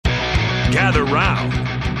Gather round.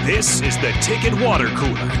 This is the Ticket Water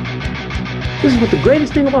Cooler. This is what the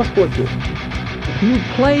greatest thing about sports is. You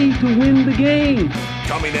play to win the game.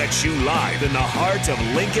 Coming at you live in the heart of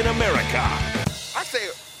Lincoln, America. I say,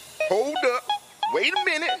 hold up, wait a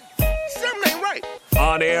minute, something ain't right.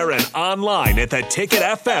 On air and online at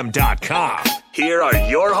theticketfm.com. Here are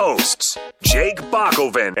your hosts, Jake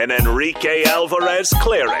Bakoven and Enrique Alvarez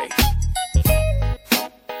Clary.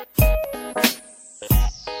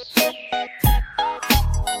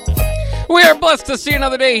 We are blessed to see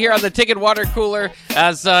another day here on the Ticket Water Cooler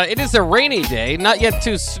as it is a rainy day, not yet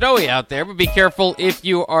too snowy out there, but be careful if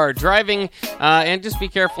you are driving and just be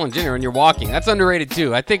careful in general when you're walking. That's underrated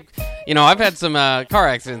too. I think, I've had some car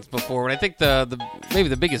accidents before, and I think maybe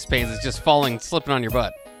the biggest pain is just slipping on your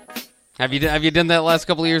butt. Have you done that last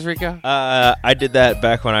couple of years, Rico? I did that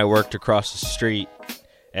back when I worked across the street,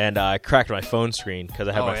 and I cracked my phone screen because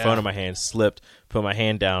I had my phone in my hand, slipped, put my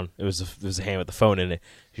hand down. It was a hand with the phone in it.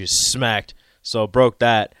 He just smacked, so broke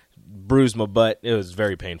that, bruised my butt. It was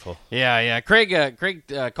very painful. Yeah. Craig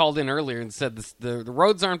called in earlier and said the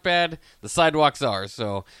roads aren't bad, the sidewalks are.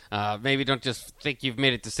 So maybe don't just think you've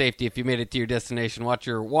made it to safety. If you made it to your destination, watch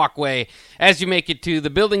your walkway as you make it to the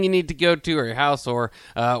building you need to go to, or your house, or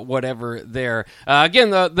whatever there.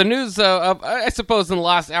 Again, the news, I suppose, in the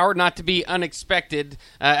last hour, not to be unexpected,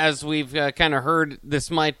 as we've kind of heard this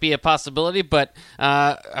might be a possibility, but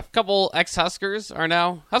a couple ex-Huskers are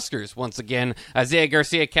now Huskers once again. Isaiah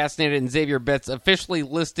Garcia Castaneda and Zavier Betts officially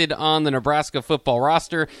listed on the Nebraska football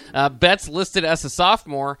roster. Betts listed as a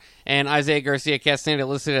sophomore, and Isaiah Garcia Castaneda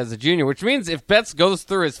listed as a junior, which means if Betts goes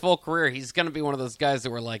through his full career, he's going to be one of those guys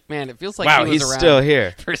that we're like, man, it feels like he was he's around still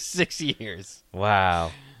here for 6 years.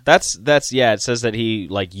 Wow. That's it says that he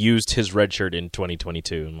used his red shirt in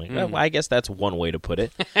 2022. I'm like, well, I guess that's one way to put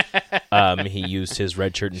it. He used his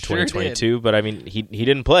red shirt in 2022, but I mean, he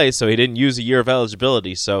didn't play, so he didn't use a year of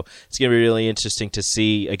eligibility. So it's going to be really interesting to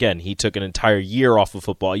see. Again, he took an entire year off of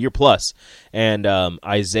football, a year plus, and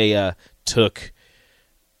Isaiah took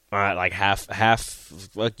half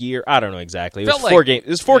a year. I don't know exactly. It was four games. It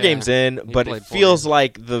was four games in, but it feels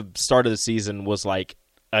like the start of the season was like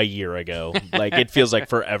a year ago. It feels like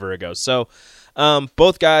forever ago. So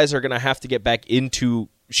both guys are going to have to get back into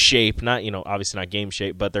shape, not obviously not game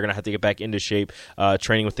shape, but they're going to have to get back into shape,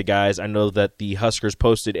 training with the guys. I know that the Huskers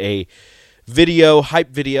posted a hype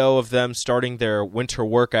video of them starting their winter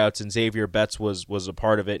workouts, and Zavier Betts was a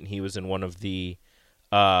part of it, and he was in one of the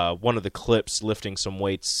clips lifting some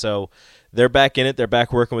weights. So they're back in it. They're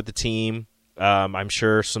back working with the team. I'm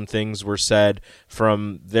sure some things were said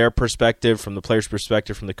from their perspective, from the players'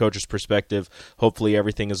 perspective, from the coach's perspective. Hopefully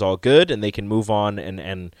everything is all good and they can move on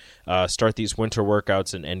and start these winter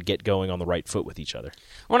workouts and get going on the right foot with each other.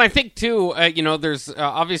 Well, and I think, too, there's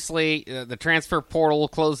obviously the transfer portal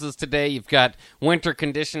closes today. You've got winter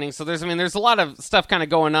conditioning. So there's a lot of stuff kind of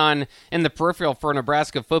going on in the peripheral for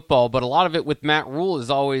Nebraska football, but a lot of it with Matt Rule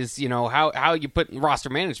is always, how you put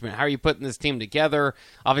roster management, how are you putting this team together.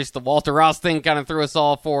 Obviously, the Walter Rouse thing kind of threw us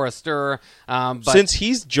all for a stir. But since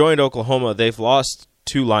he's joined Oklahoma, they've lost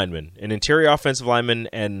two linemen, an interior offensive lineman,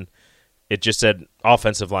 and it just said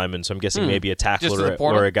offensive lineman, so I'm guessing maybe a tackler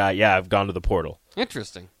or a guy. Yeah, I've gone to the portal.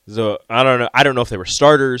 Interesting. So I don't know. I don't know if they were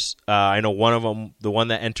starters. I know one of them, the one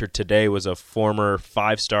that entered today, was a former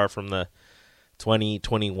 5-star from the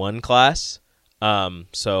 2021 class.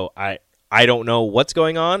 So I don't know what's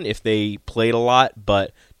going on, if they played a lot,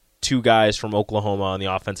 but two guys from Oklahoma on the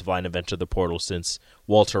offensive line have entered the portal since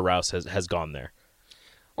Walter Rouse has gone there.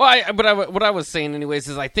 Well, what I was saying, anyways,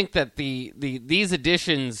 is I think that these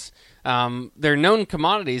additions, they're known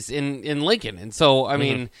commodities in Lincoln, and so I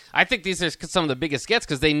mean, I think these are some of the biggest gets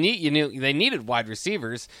because they needed wide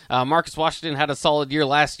receivers. Marcus Washington had a solid year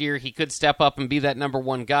last year; he could step up and be that number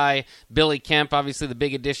one guy. Billy Kemp, obviously the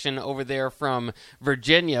big addition over there from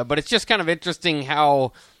Virginia, but it's just kind of interesting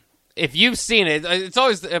how, if you've seen it, it's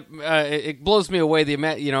always it blows me away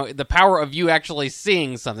the power of you actually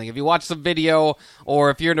seeing something. If you watch some video, or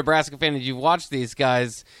if you're a Nebraska fan and you've watched these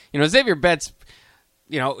guys, Zavier Betts,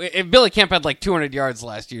 if Billy Kemp had 200 yards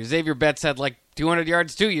last year, Zavier Betts had 200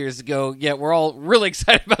 yards 2 years ago. Yet we're all really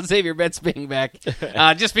excited about Zavier Betts being back,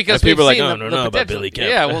 just because people we've seen I don't know about Billy Kemp.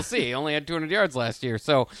 Yeah, we'll see. He only had 200 yards last year,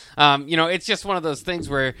 so it's just one of those things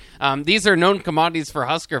where these are known commodities for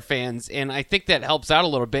Husker fans, and I think that helps out a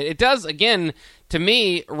little bit. It does, again, to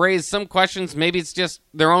me, raise some questions. Maybe it's just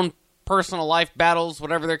their own personal life battles,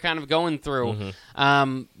 whatever they're kind of going through,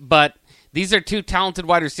 but these are two talented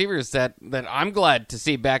wide receivers that I'm glad to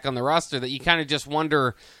see back on the roster, that you kind of just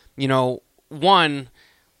wonder, one,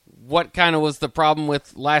 what kind of was the problem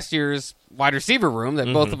with last year's wide receiver room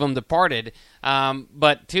that both of them departed?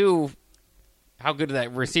 But two, how good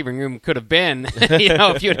that receiving room could have been.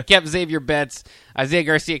 If you had kept Zavier Betts, Isaiah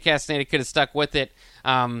Garcia-Castaneda could have stuck with it.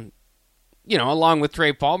 Along with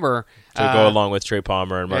Trey Palmer. To go along with Trey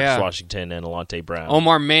Palmer and Marcus Washington and Alante Brown.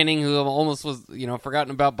 Omar Manning, who almost was,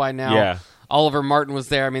 forgotten about by now. Yeah. Oliver Martin was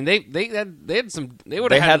there. I mean, they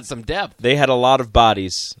would have had some depth. They had a lot of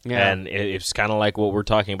bodies, and it's kind of like what we're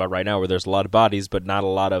talking about right now, where there's a lot of bodies, but not a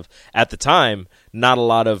lot of, at the time, not a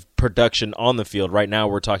lot of production on the field. Right now,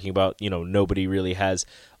 we're talking about nobody really has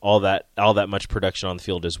all that much production on the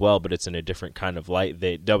field as well, but it's in a different kind of light.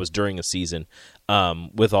 That was during a season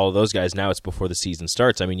with all of those guys. Now it's before the season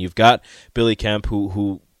starts. I mean, you've got Billy Kemp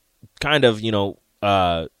who kind of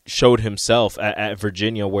showed himself at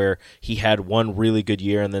Virginia, where he had one really good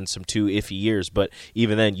year and then some two iffy years. But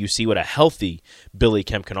even then, you see what a healthy Billy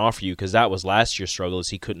Kemp can offer you, because that was last year's struggle, is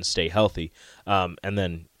he couldn't stay healthy. And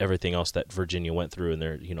then everything else that Virginia went through, and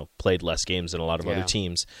they're played less games than a lot of other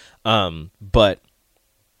teams. But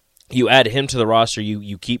you add him to the roster,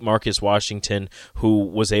 you keep Marcus Washington, who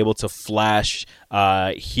was able to flash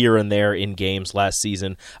here and there in games last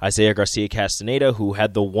season. Isaiah Garcia-Castaneda, who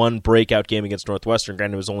had the one breakout game against Northwestern.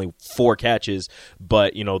 Granted, it was only 4 catches,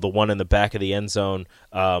 but the one in the back of the end zone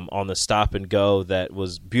on the stop and go that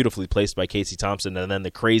was beautifully placed by Casey Thompson. And then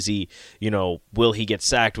the crazy, will he get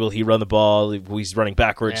sacked? Will he run the ball? He's running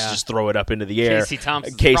backwards, just throw it up into the air. Casey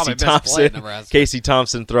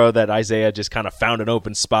Thompson throw that Isaiah just kind of found an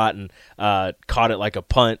open spot and caught it like a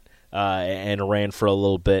punt and ran for a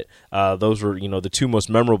little bit. Those were, the 2 most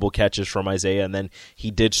memorable catches from Isaiah. And then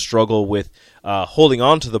he did struggle with holding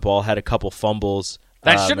on to the ball, had a couple fumbles.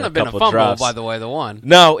 That shouldn't have been a fumble, drops. By the way, the one.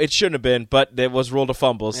 No, it shouldn't have been, but it was ruled a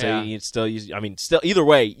fumble. So still, either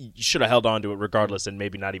way, you should have held on to it regardless, and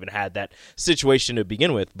maybe not even had that situation to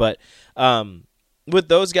begin with. But with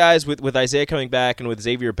those guys, with Isaiah coming back, and with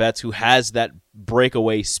Zavier Betts, who has that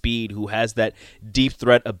breakaway speed, who has that deep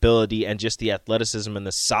threat ability, and just the athleticism and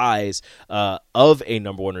the size of a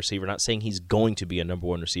number 1 receiver. Not saying he's going to be a number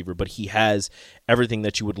 1 receiver, but he has everything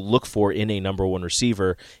that you would look for in a number 1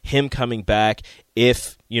 receiver. Him coming back,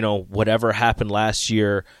 if whatever happened last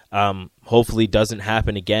year hopefully doesn't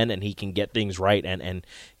happen again, and he can get things right and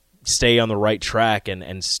stay on the right track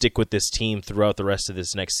and stick with this team throughout the rest of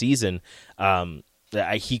this next season,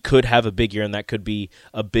 he could have a big year, and that could be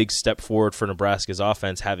a big step forward for Nebraska's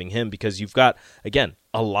offense, having him, because you've got, again,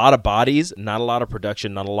 a lot of bodies, not a lot of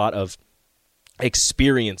production, not a lot of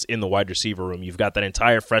experience in the wide receiver room. You've got that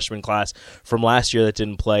entire freshman class from last year that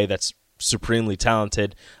didn't play, that's supremely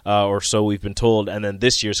talented, or so we've been told, and then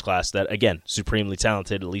this year's class that, again, supremely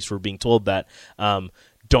talented, at least we're being told that.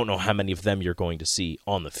 Don't know how many of them you're going to see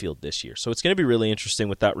on the field this year. So it's going to be really interesting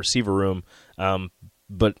with that receiver room,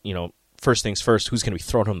 but, first things first, who's going to be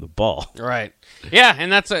throwing him the ball? Right. Yeah,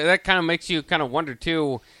 and that kind of makes you kind of wonder,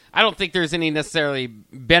 too. I don't think there's any necessarily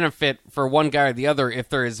benefit for one guy or the other if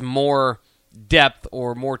there is more depth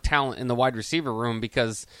or more talent in the wide receiver room,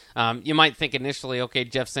 because you might think initially, okay,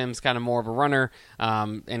 Jeff Sims kind of more of a runner,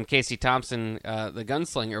 and Casey Thompson the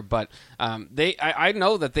gunslinger, but I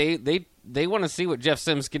know that they want to see what Jeff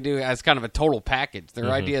Sims can do as kind of a total package.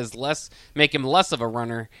 Their idea is make him less of a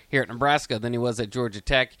runner here at Nebraska than he was at Georgia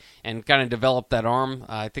Tech, and kind of develop that arm.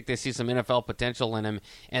 I think they see some NFL potential in him,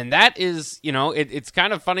 and that is, it's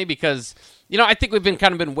kind of funny because, I think we've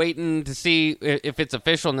been waiting to see if it's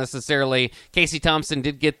official necessarily. Casey Thompson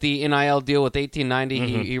did get the NIL deal with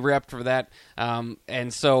 1890. He repped for that,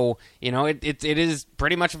 and so it is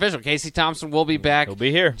pretty much official. Casey Thompson will be back. He'll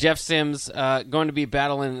be here. Jeff Sims going to be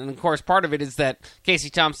battling, and of course, part of it is that Casey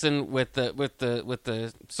Thompson with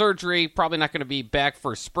the surgery probably not going to be back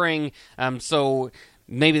for spring. So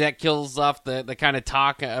maybe that kills off the kind of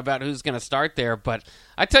talk about who's going to start there. But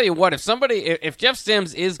I tell you what, if Jeff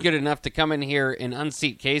Sims is good enough to come in here and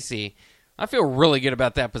unseat Casey, I feel really good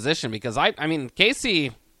about that position, because I mean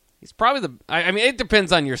Casey. He's probably it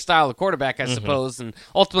depends on your style of quarterback, I suppose, and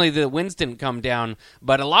ultimately the wins didn't come down.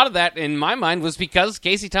 But a lot of that, in my mind, was because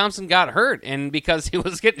Casey Thompson got hurt and because he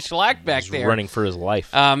was getting shellacked back there. Running for his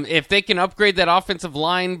life. If they can upgrade that offensive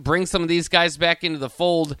line, bring some of these guys back into the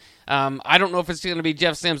fold, I don't know if it's going to be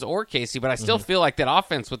Jeff Sims or Casey, but I still feel like that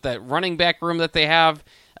offense with that running back room that they have,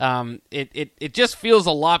 it just feels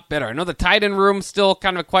a lot better. I know the tight end room still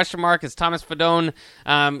kind of a question mark. Is Thomas Fadone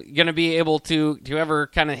going to be able to ever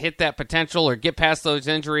kind of hit that potential or get past those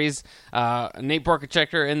injuries? Nate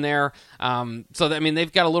Borkachecker in there.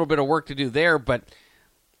 They've got a little bit of work to do there, but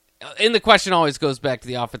the question always goes back to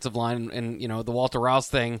the offensive line, and the Walter Rouse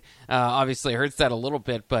thing obviously hurts that a little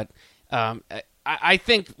bit, but I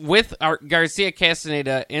think with our Garcia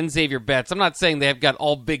Castaneda and Xavier Betts, I'm not saying they've got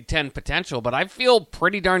all Big Ten potential, but I feel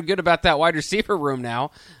pretty darn good about that wide receiver room now,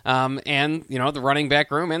 and the running back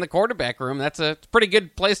room and the quarterback room. That's a pretty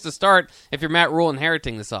good place to start if you're Matt Rule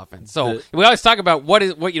inheriting this offense. So we always talk about what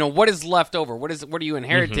is left over. What are you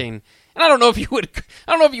inheriting? Mm-hmm. And I don't know if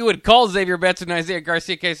you would call Xavier Betts and Isaiah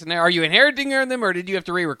Garcia Castaneda. Are you inheriting them, or did you have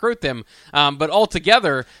to re-recruit them? But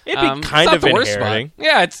altogether, it'd be kind of inheriting.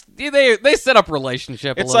 Yeah, they set up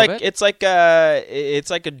relationship. It's a little bit. It's like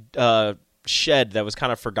a shed that was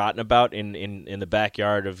kind of forgotten about in the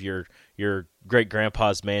backyard of your great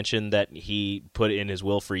grandpa's mansion that he put in his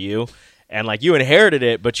will for you. And you inherited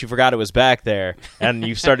it, but you forgot it was back there, and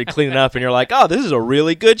you started cleaning up, and you're like, "Oh, this is a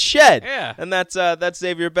really good shed." Yeah, and that's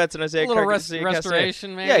Xavier Betts and Isaiah. A little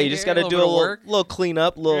restoration, maybe. Yeah, you just got to do a little clean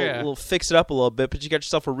up, little fix it up a little bit, but you got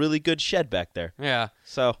yourself a really good shed back there. Yeah.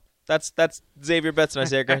 So that's Xavier Betts and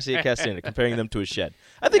Isaiah Garcia Castaneda, comparing them to a shed.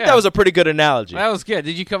 I think that was a pretty good analogy. That was good.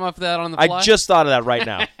 Did you come up with that on the fly? I just thought of that right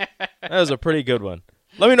now. That was a pretty good one.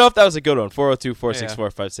 Let me know if that was a good one.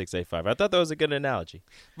 402-464-5685. I thought that was a good analogy.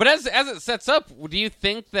 But as it sets up, do you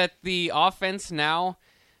think that the offense now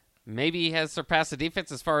maybe has surpassed the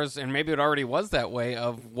defense as far as, and maybe it already was that way,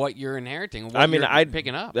 of what you're inheriting, you're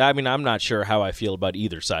picking up? I'm not sure how I feel about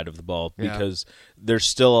either side of the ball because there's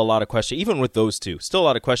still a lot of question. Even with those two, still a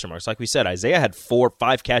lot of question marks. Like we said, Isaiah had 5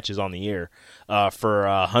 catches on the year for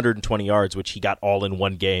 120 yards, which he got all in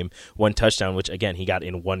one game. 1 touchdown, which, again, he got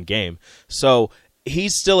in one game. So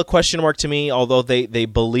he's still a question mark to me, although they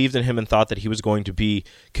believed in him and thought that he was going to be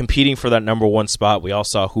competing for that number 1 spot. We all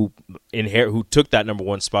saw who took that number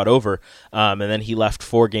 1 spot over, and then he left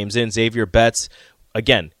 4 games in. Xavier Betts,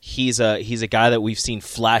 again, he's a guy that we've seen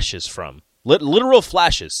flashes from. Literal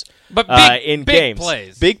flashes, but in big games,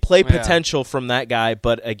 plays. Big play potential from that guy.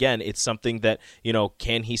 But again, it's something that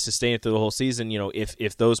can he sustain it through the whole season?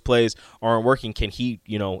 If those plays aren't working, can he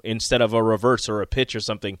instead of a reverse or a pitch or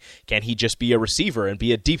something, can he just be a receiver and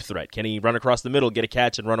be a deep threat? Can he run across the middle, get a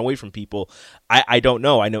catch, and run away from people? I don't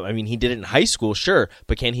know. I mean, he did it in high school, sure,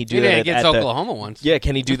 but can he do that against Oklahoma once? Yeah,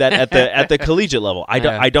 can he do that at the collegiate level?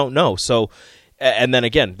 I don't know. So. And then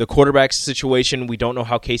again, the quarterback situation, we don't know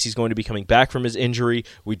how Casey's going to be coming back from his injury.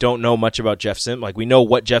 We don't know much about Jeff Sims. We know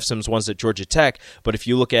what Jeff Sims was at Georgia Tech, but if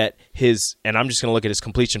you look at and I'm just going to look at his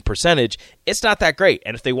completion percentage, it's not that great.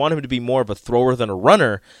 And if they want him to be more of a thrower than a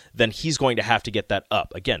runner, then he's going to have to get that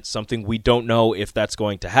up. Again, something we don't know if that's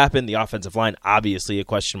going to happen. The offensive line, obviously a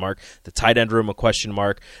question mark. The tight end room, a question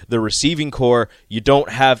mark. The receiving core, you don't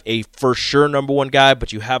have a for sure number 1 guy,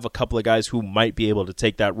 but you have a couple of guys who might be able to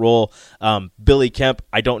take that role. Billy Kemp,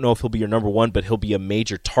 I don't know if he'll be your number 1, but he'll be a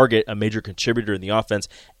major target, a major contributor in the offense,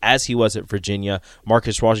 as he was at Virginia.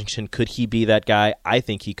 Marcus Washington, could he be that guy? I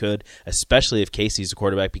think he could, especially if Casey's the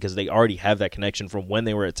quarterback, because they already have that connection from when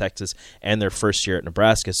they were at Texas and their first year at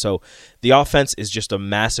Nebraska. So the offense is just a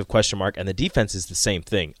massive question mark, and the defense is the same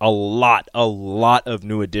thing. A lot of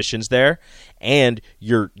new additions there, and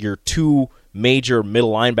your 2 major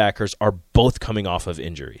middle linebackers are both coming off of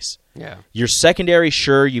injuries. Yeah. Your secondary,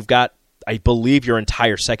 sure, you've got, I believe, your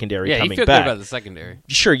entire secondary coming back. Yeah, you feel good about the secondary.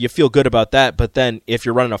 Sure, you feel good about that, but then if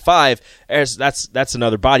you're running a 5, that's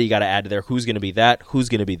another body you got to add to there. Who's going to be that? Who's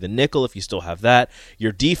going to be the nickel if you still have that?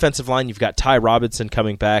 Your defensive line, you've got Ty Robinson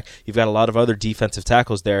coming back. You've got a lot of other defensive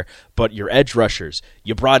tackles there, but your edge rushers,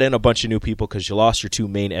 you brought in a bunch of new people because you lost your 2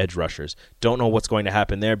 main edge rushers. Don't know what's going to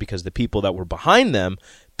happen there because the people that were behind them,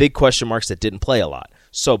 big question marks that didn't play a lot.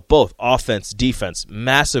 So both offense, defense,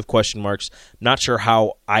 massive question marks. Not sure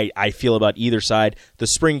how I feel about either side. The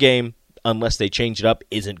spring game, unless they change it up,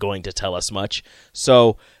 isn't going to tell us much.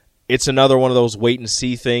 So it's another one of those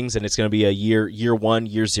wait-and-see things, and it's going to be a year 1,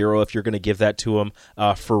 year 0 if you're going to give that to them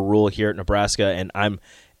for Rule here at Nebraska. And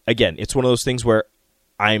it's one of those things where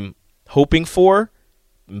I'm hoping for,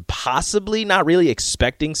 possibly not really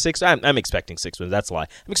expecting 6. I'm expecting 6 wins. That's a lie.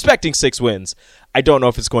 I'm expecting 6 wins. I don't know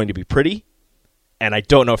if it's going to be pretty, and I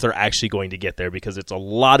don't know if they're actually going to get there because it's a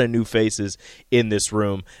lot of new faces in this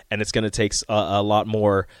room, and it's going to take a lot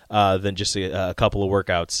more than just a couple of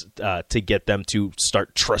workouts to get them to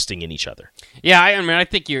start trusting in each other. Yeah, I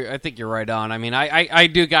think you're right on. I mean, I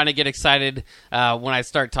do kind of get excited when I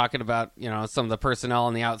start talking about some of the personnel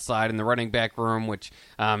on the outside and the running back room, which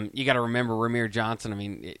you got to remember Ramir Johnson. I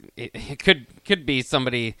mean, it could be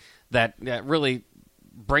somebody that really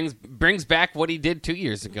brings back what he did 2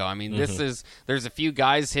 years ago. I mean, there's a few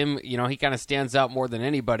guys, he kind of stands out more than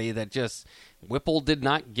anybody that just Whipple did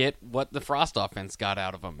not get what the Frost offense got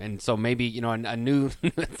out of him. And so maybe, a new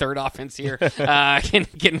third offense here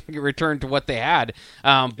can return to what they had.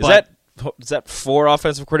 Is that 4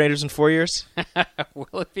 offensive coordinators in 4 years?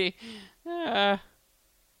 Will it be?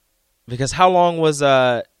 Because how long was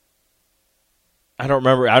I don't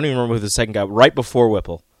remember. I don't even remember who the second guy. Right before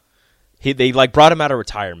Whipple, they brought him out of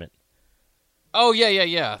retirement. Oh yeah.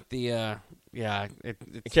 I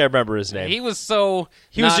can't remember his name. He was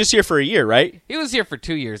just here for a year, right? He was here for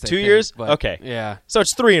 2 years. 2 years? But, okay. Yeah. So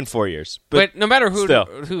it's 3 and 4 years. But no matter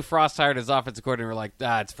who Frost hired as offensive coordinator, we're like,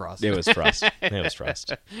 it's Frost. It was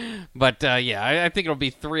Frost. But I think it'll be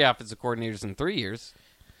 3 offensive coordinators in 3 years.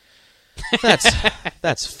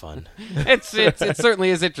 That's fun. It certainly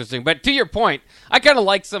is interesting. But to your point, I kind of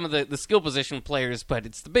like some of the skill position players, but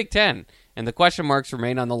it's the Big Ten, and the question marks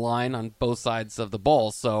remain on the line on both sides of the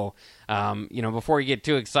ball. So, before you get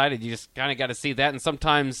too excited, you just kind of got to see that. And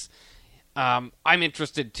sometimes I'm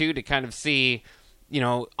interested too to kind of see,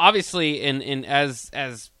 obviously, in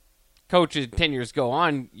as coaches tenures go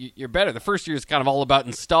on, you're better. The first year is kind of all about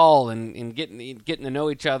install and getting to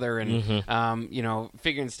know each other and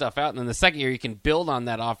figuring stuff out. And then the second year you can build on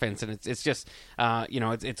that offense, and it's just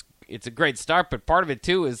it's a great start. But part of it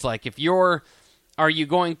too is like are you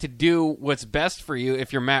going to do what's best for you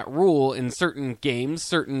if you're Matt Rule in certain games,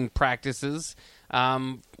 certain practices?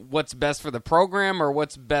 What's best for the program or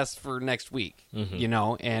what's best for next week?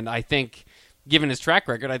 And I think, given his track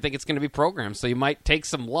record, I think it's going to be programmed. So you might take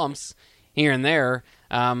some lumps here and there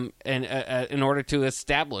in order to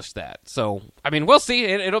establish that. So, we'll see.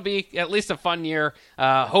 It'll be at least a fun year.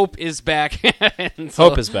 Hope is back.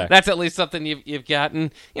 Hope is back. That's at least something you've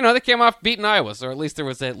gotten. They came off beating Iowa, or at least there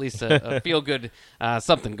was at least a feel-good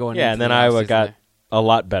something going on. Yeah, and then Iowa got a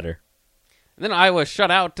lot better. And then Iowa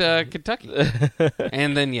shut out Kentucky.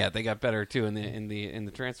 And then, they got better, too, in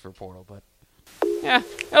the transfer portal. But yeah,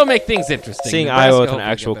 it'll make things interesting. Seeing Iowa with an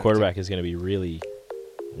actual quarterback is going to be really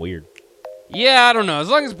weird. Yeah, I don't know. As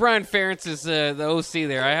long as Brian Ferentz is the OC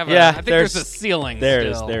there, I think there's a ceiling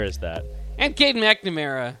there still. There is that. And Caden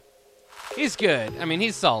McNamara, he's good.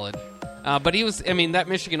 He's solid. But he was, that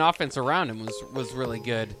Michigan offense around him was really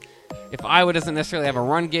good. If Iowa doesn't necessarily have a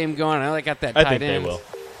run game going, I know they got that tight end. I think they will.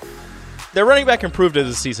 Their running back improved as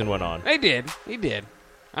the season went on. He did.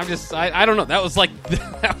 I don't know.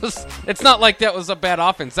 It's not like that was a bad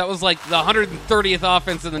offense. That was like the 130th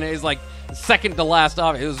offense in the nation. It's like second to last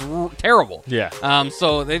offense. It was terrible. Yeah.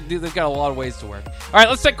 So they've got a lot of ways to work. All right,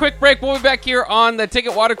 let's take a quick break. We'll be back here on the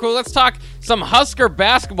Ticket Water Cooler. Let's talk some Husker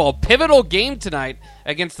basketball. Pivotal game tonight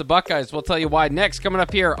against the Buckeyes. We'll tell you why next. Coming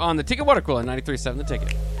up here on the Ticket Water Cooler, 93.7 The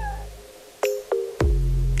Ticket.